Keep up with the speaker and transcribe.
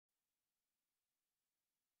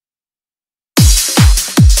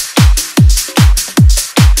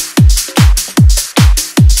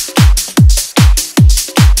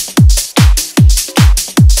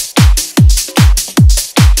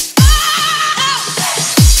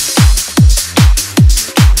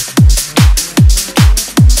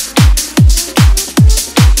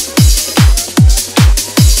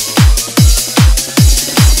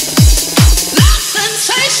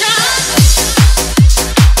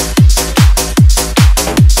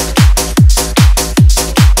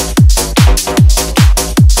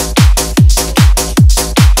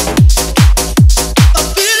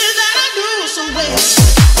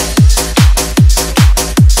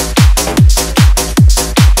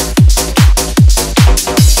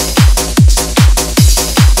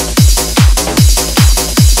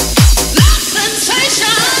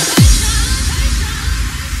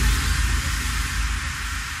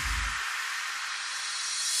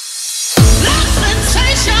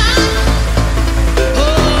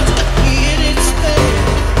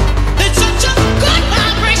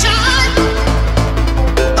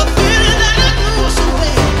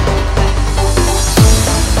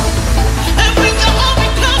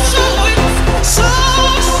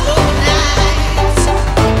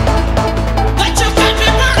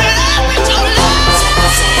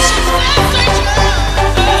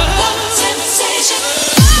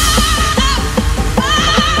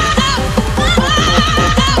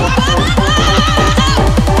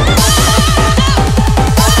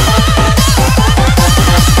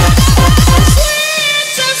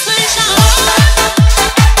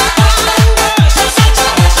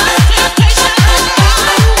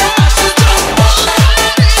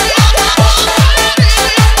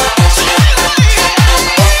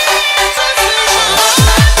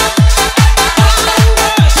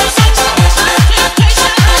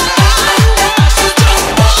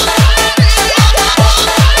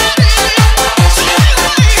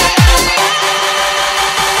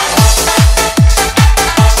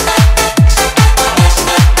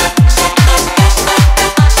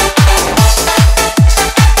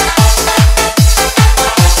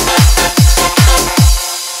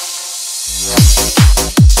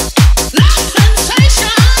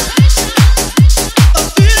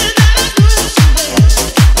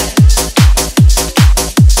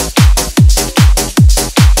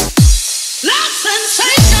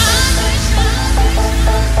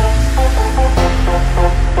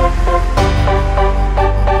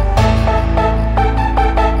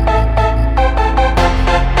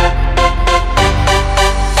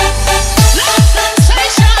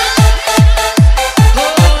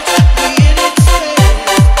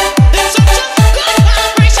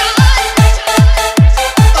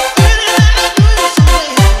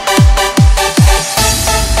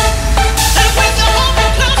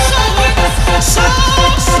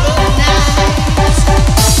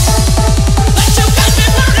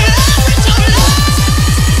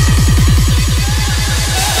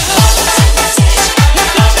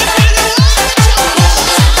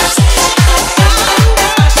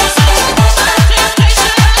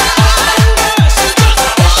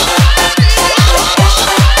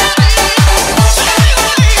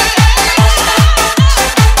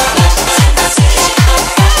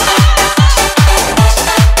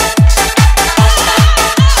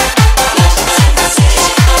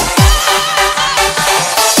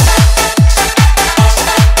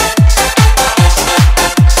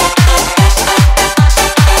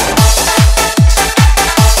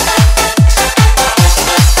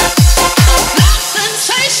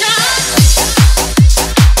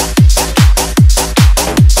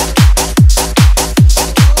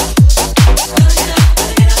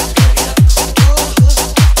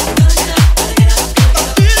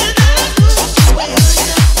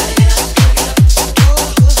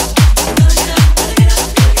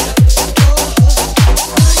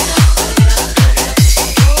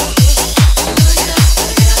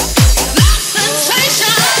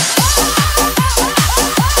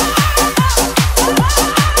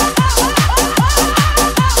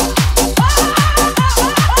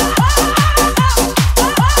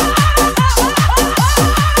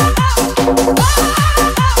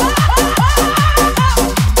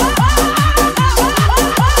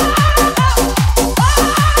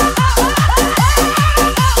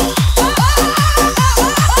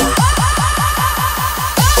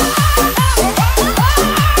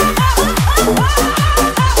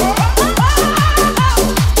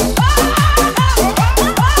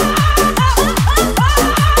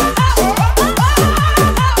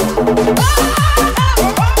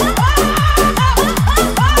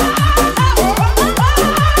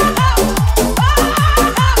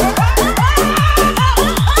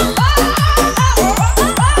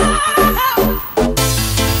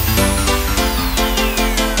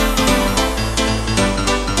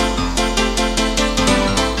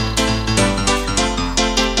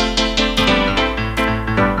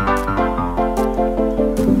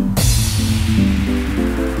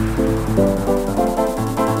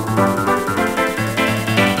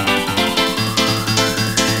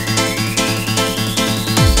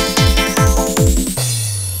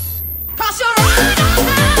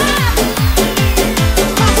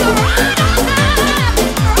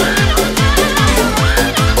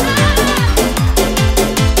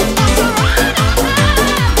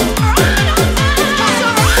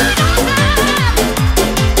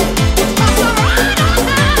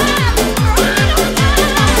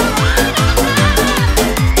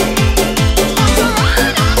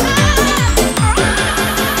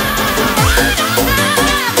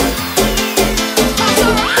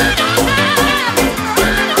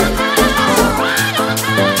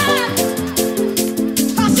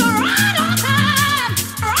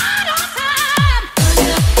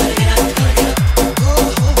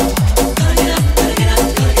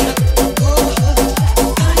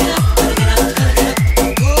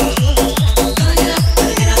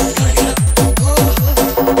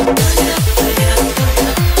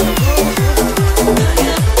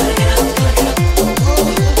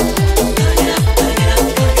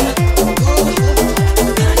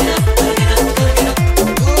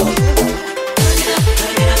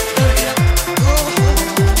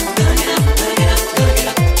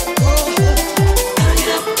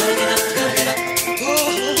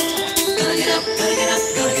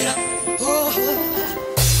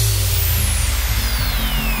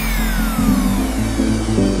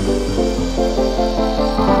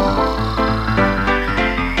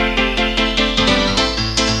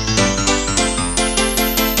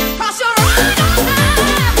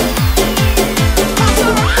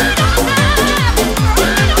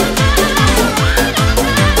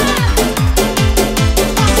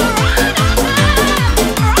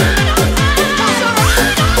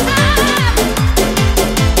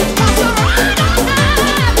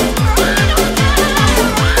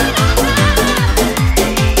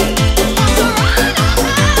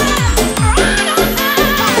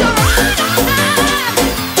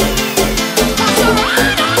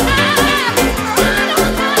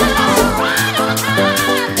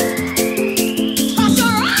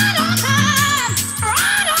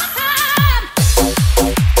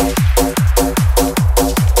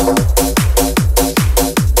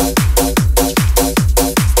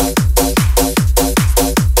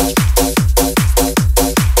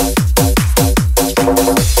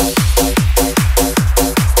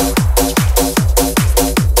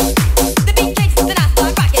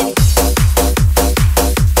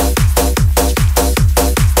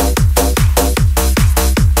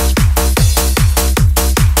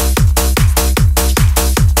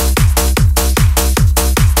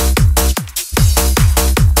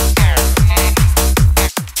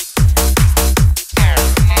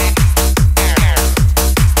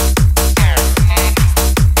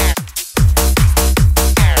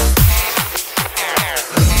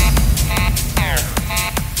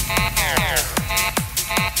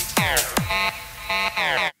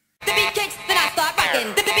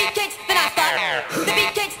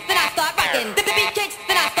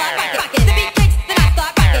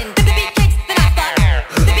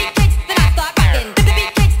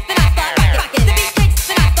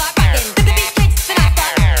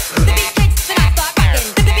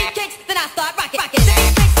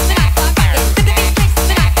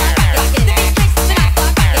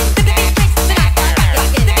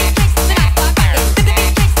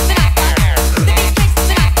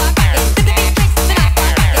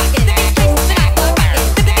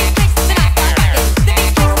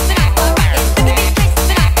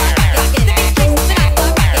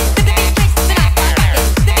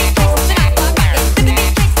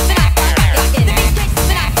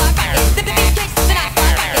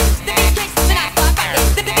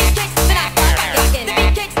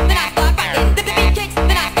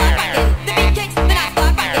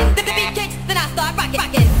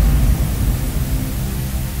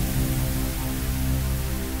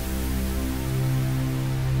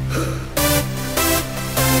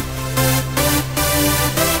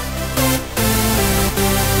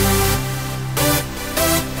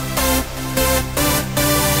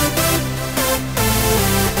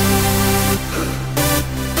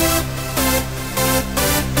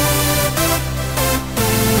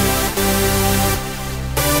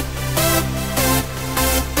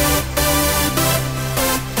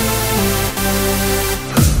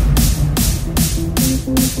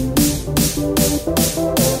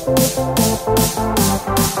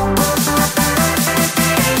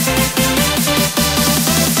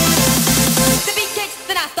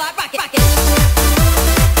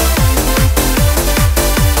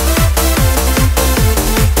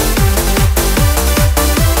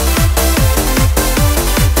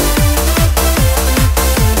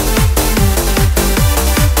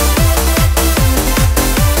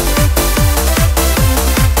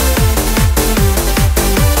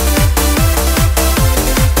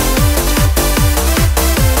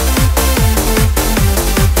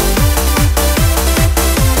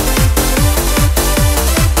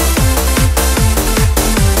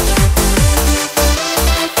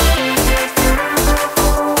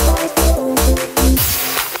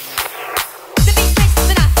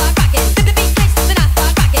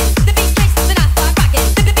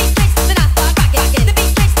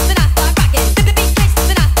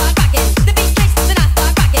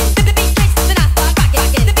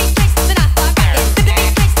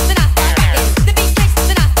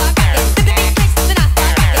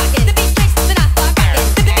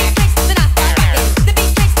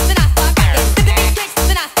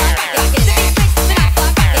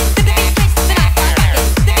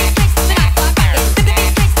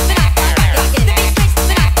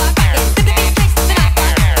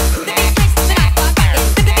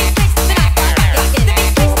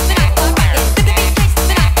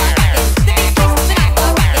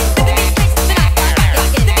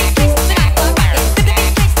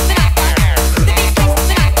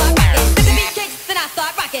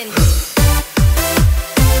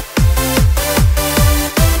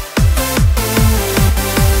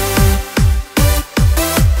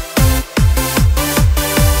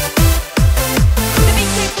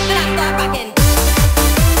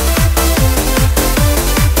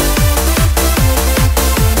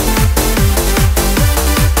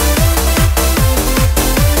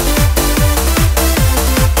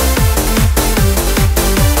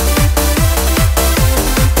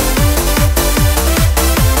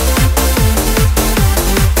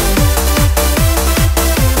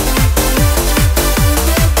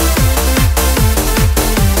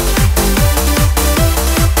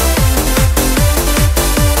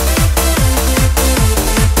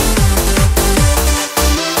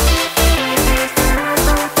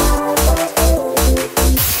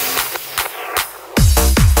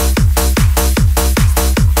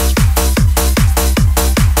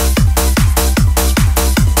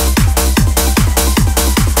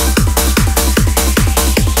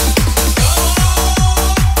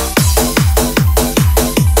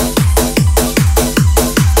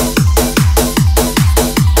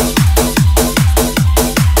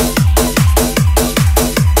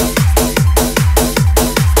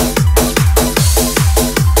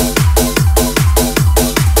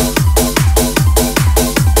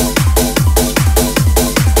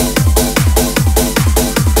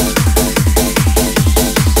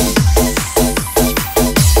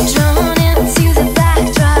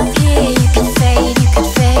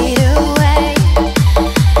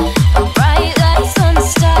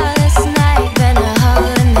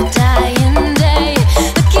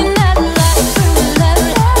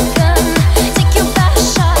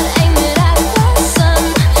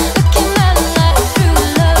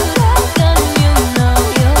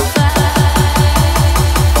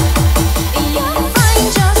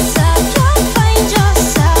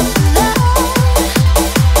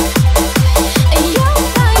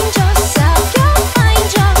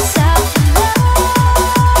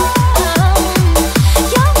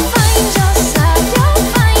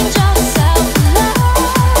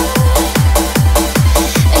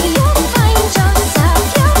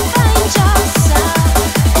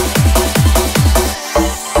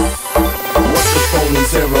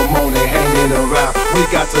We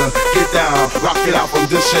got to get down, rock it out from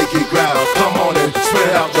this shaky ground. Come on and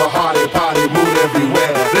spread out your heart and body, move everywhere.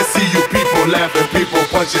 Let's see you people laughing, people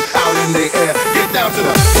punching out in the air. Get down to the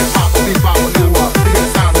hip-hop, bebop, new up. The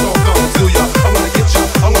sound is all coming to ya. I'm gonna get ya,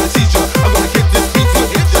 I'm gonna teach ya, I'm gonna get this beat to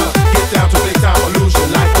get ya. Get down to big time illusion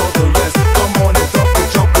like all the rest. Come on and dump and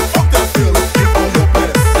jump and fuck that feeling. Keep on your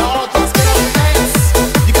best. Y'all just get up and dance.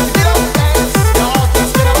 You got to get up and dance. Y'all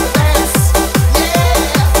just get up and dance.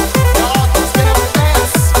 Yeah. Y'all just get up and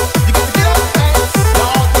dance. You got to get up and dance.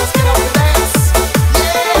 Y'all just get up and dance.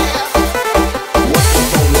 Yeah. What's the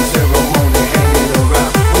phony ceremony hanging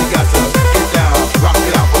around? We got to get down, rock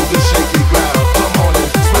it out from this shaky ground. Come on and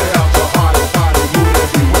spread out your heart and body, move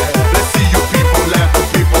everywhere. Let's see you people laughing,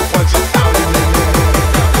 people punching out in the air.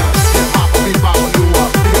 Hip-hop, bebop, new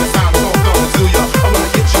up. The sound is all coming to ya. I'm gonna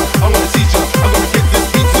get ya, I'm gonna teach ya, I'm gonna get this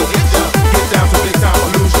beat to get ya. Get down to big time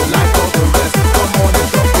illusion like all the rest. Come on and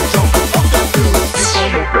dump and jump and fuck that feeling. Keep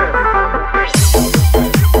on your best.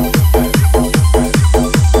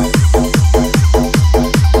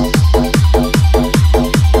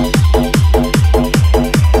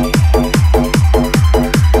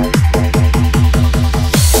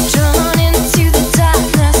 Drawn into the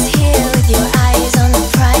darkness here with your eyes on the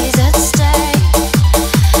prize at stake.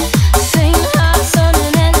 Faint hearts on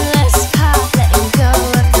an endless path, letting go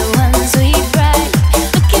of the ones we break.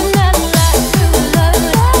 Looking at life through a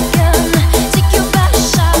loaded gun. Take your best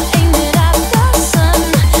shot, aim it at the sun.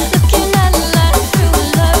 Looking at life through a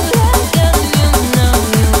loaded gun, you know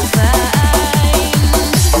you'll find.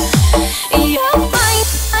 You'll find.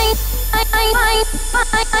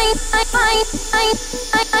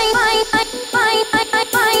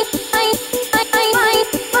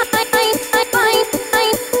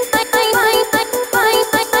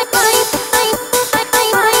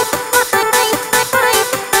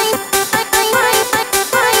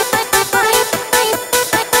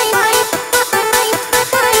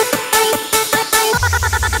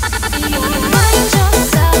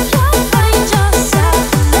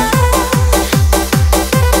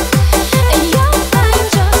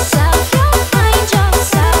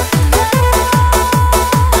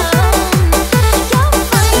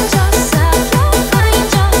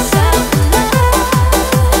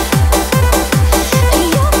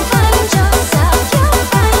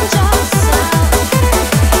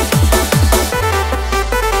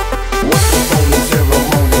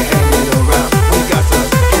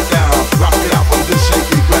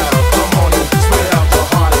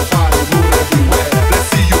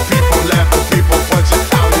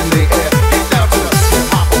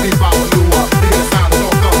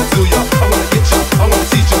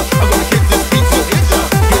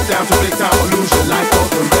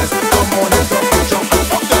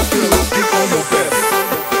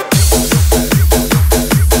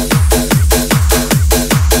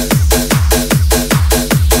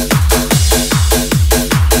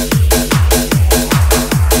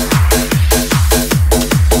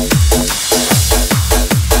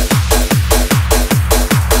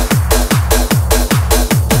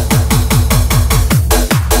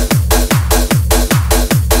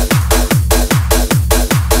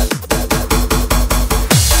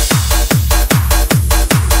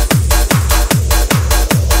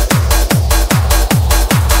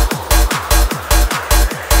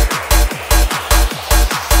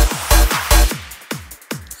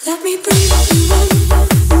 Let me breathe you in,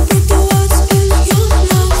 breathe the words in your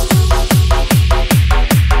mouth.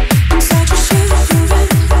 Inside you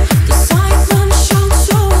shivering, the silence shouts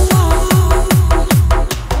so loud.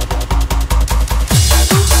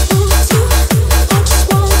 I just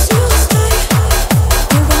want to stay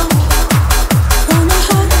around. When my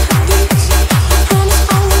heart beats, I promise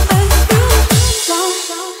I won't let you down.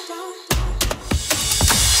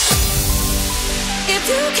 If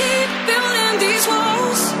you keep building these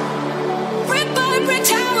walls, brick by brick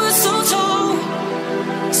towers so tall,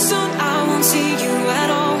 soon I won't see you at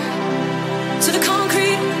all. To the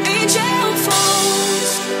concrete angel falls.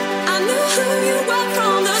 I knew who you were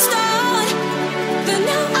from the start, but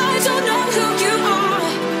now I don't know who you are.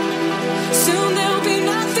 Soon there'll be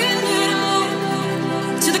nothing at all.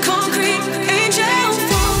 To the concrete angel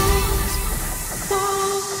falls.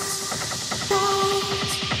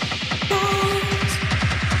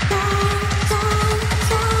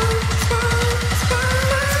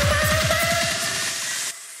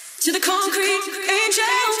 To the concrete angel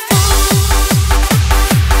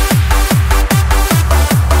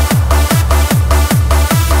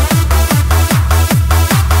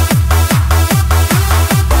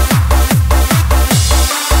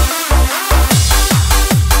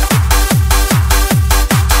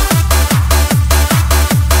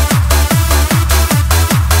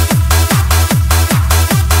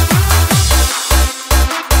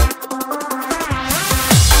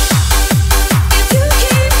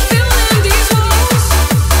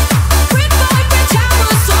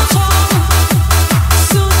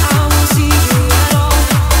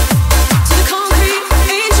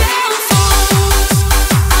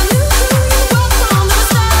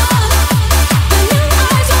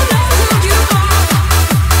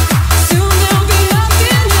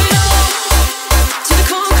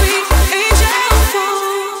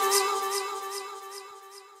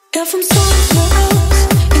from somewhere else.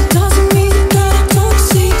 It doesn't mean that I don't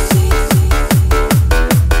see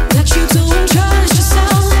that you don't trust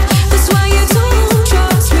yourself. That's why you don't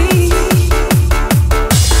trust me.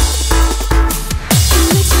 It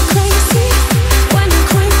makes me crazy when you're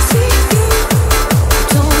crazy. You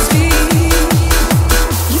don't speak.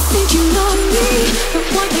 You think you know me, but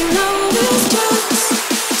what you know is just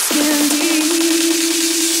skin deep.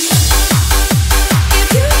 If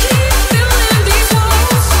you keep building these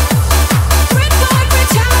walls,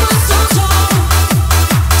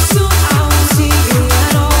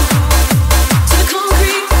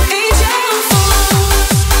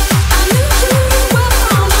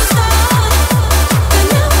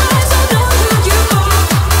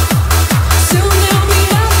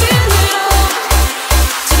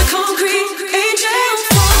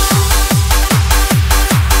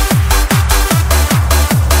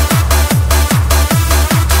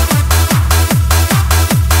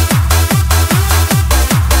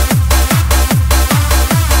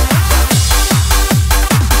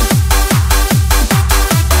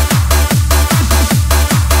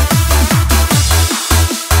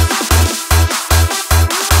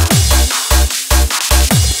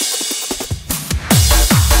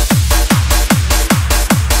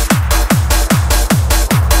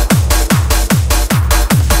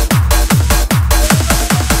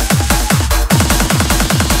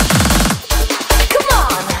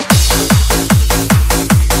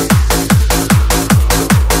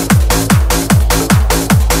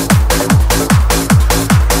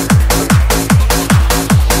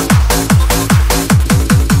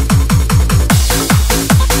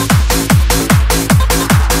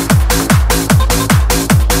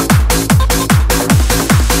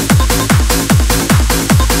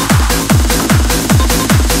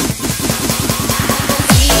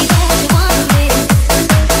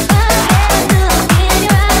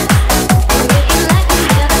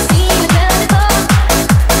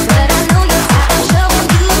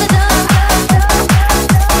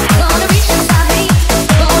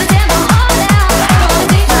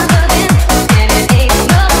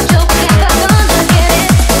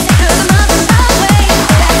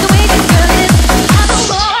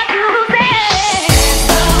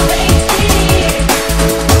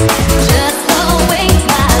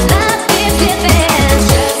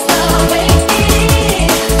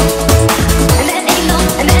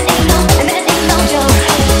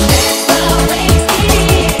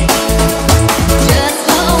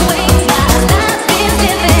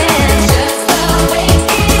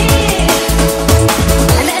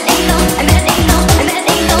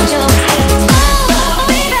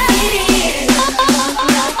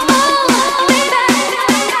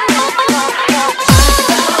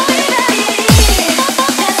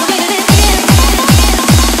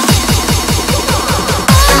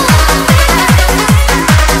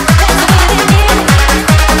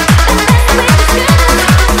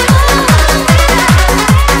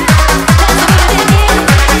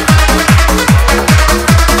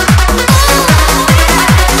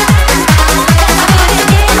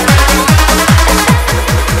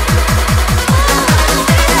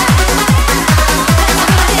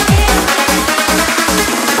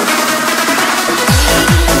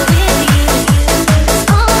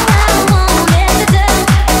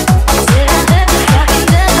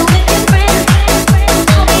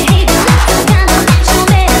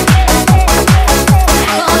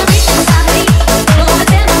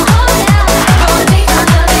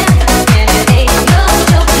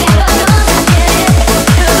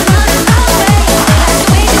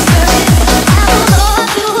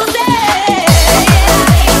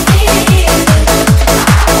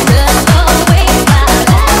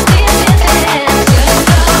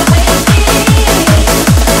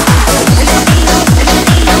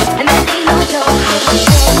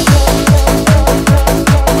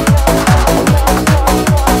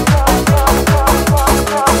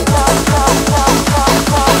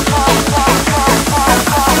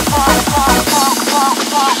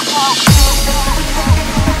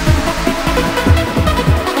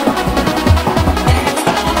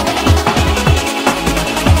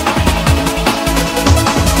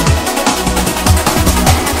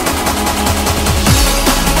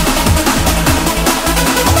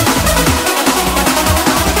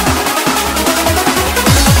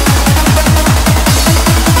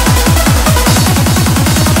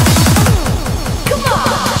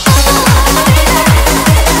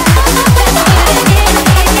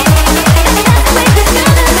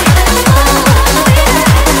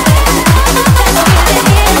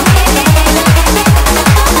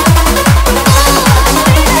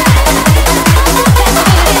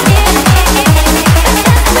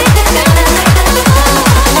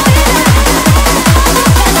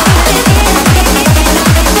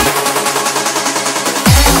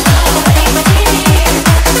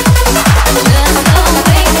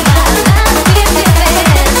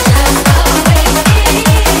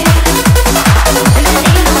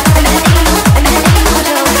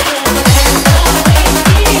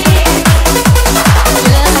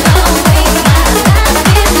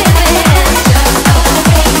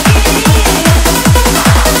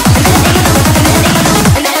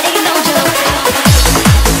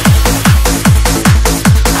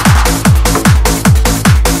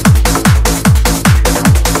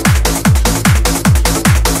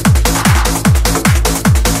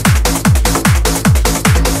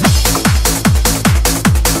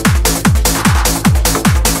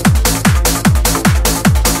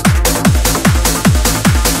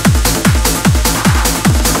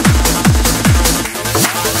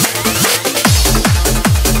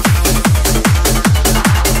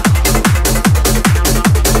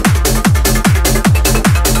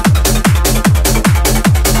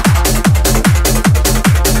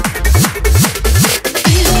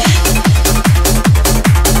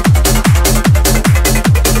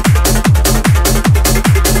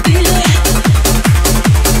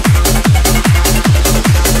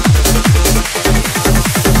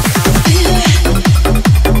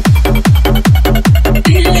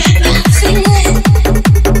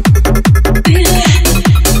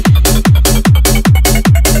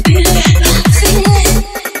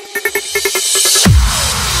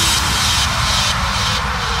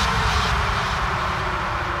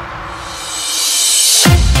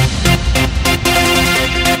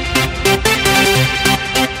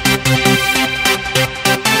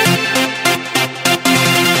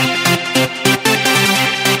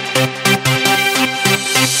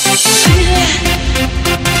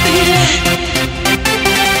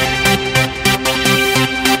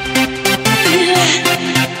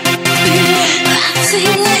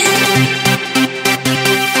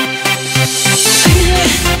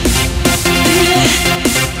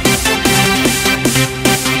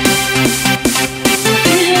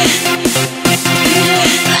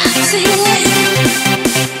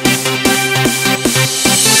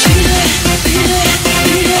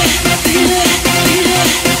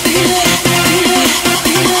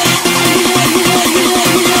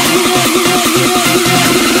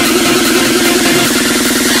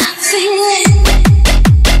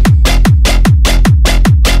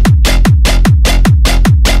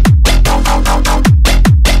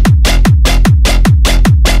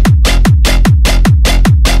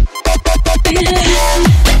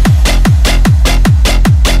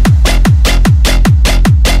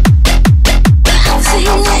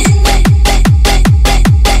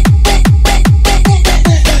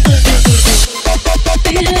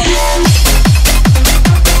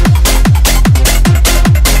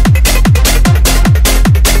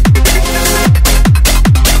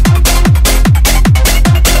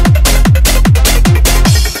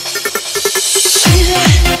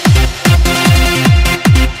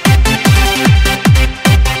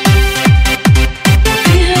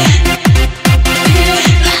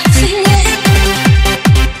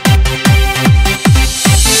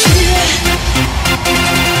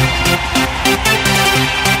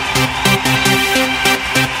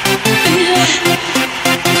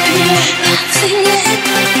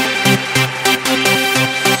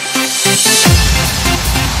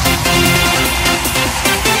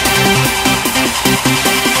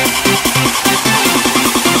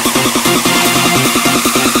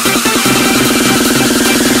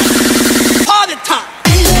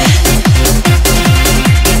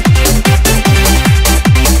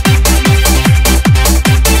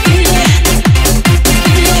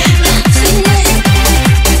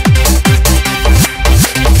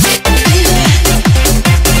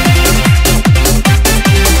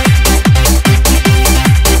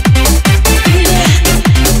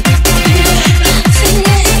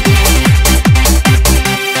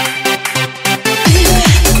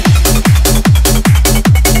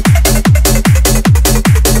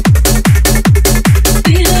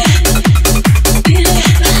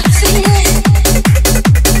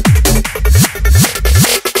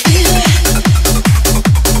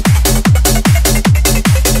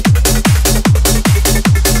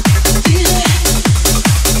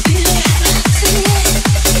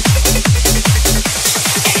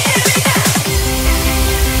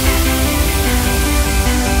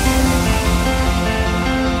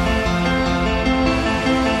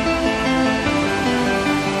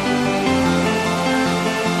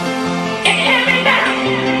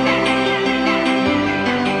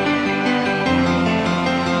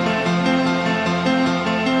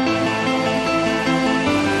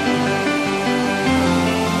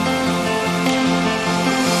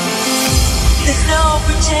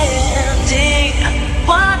 pretending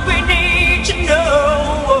what we need to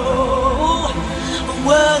know.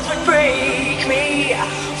 Words would break me,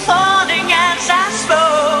 falling as I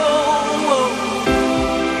spoke.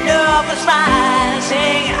 Love was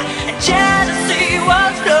rising, and jealousy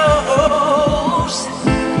was close.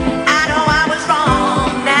 I know I was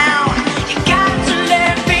wrong now. You got to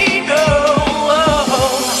let me know.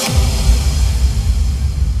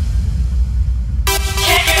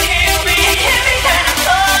 Can you hear me? Hear me when I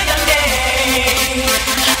call your name.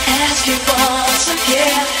 I ask you for some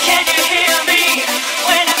care. Can you hear me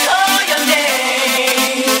when I call your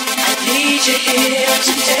name? I need you here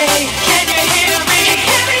today. Can you hear me?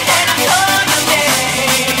 Hear me when I call your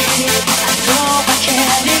name. I know I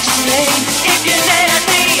can't explain. If you let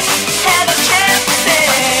me have a chance to say,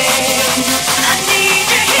 I need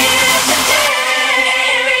you here today.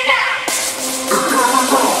 Hear me now.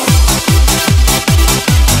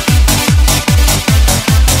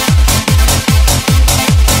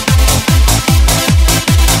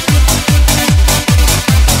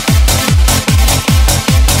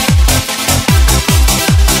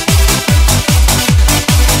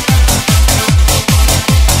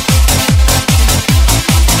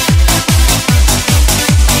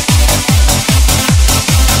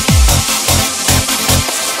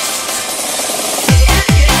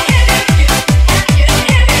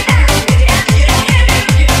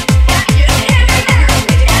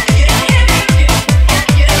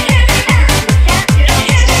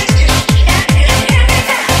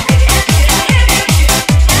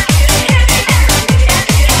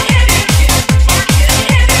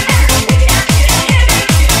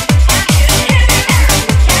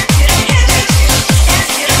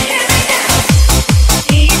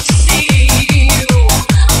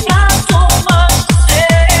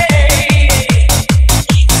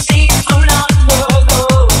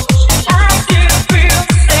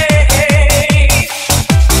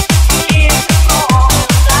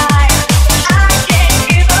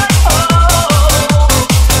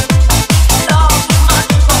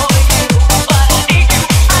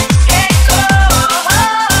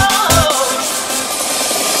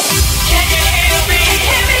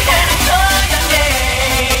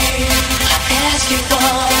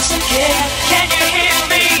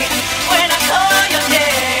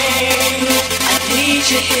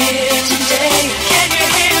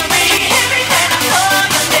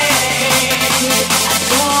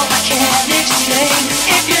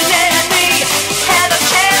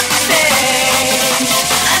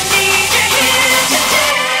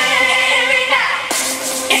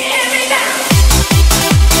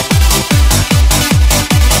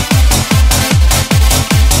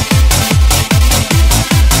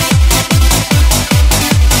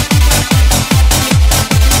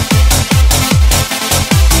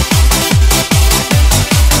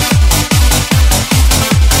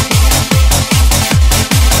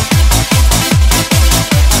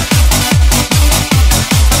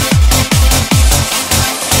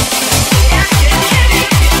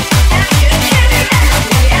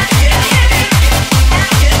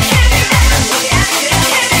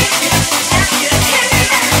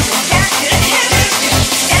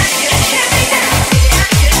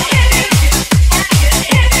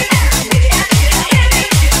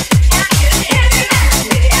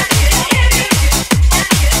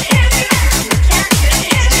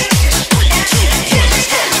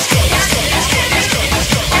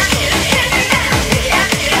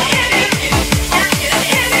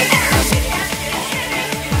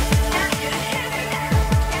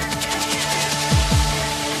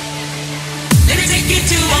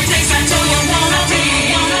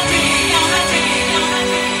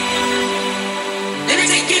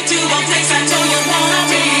 to a place I know.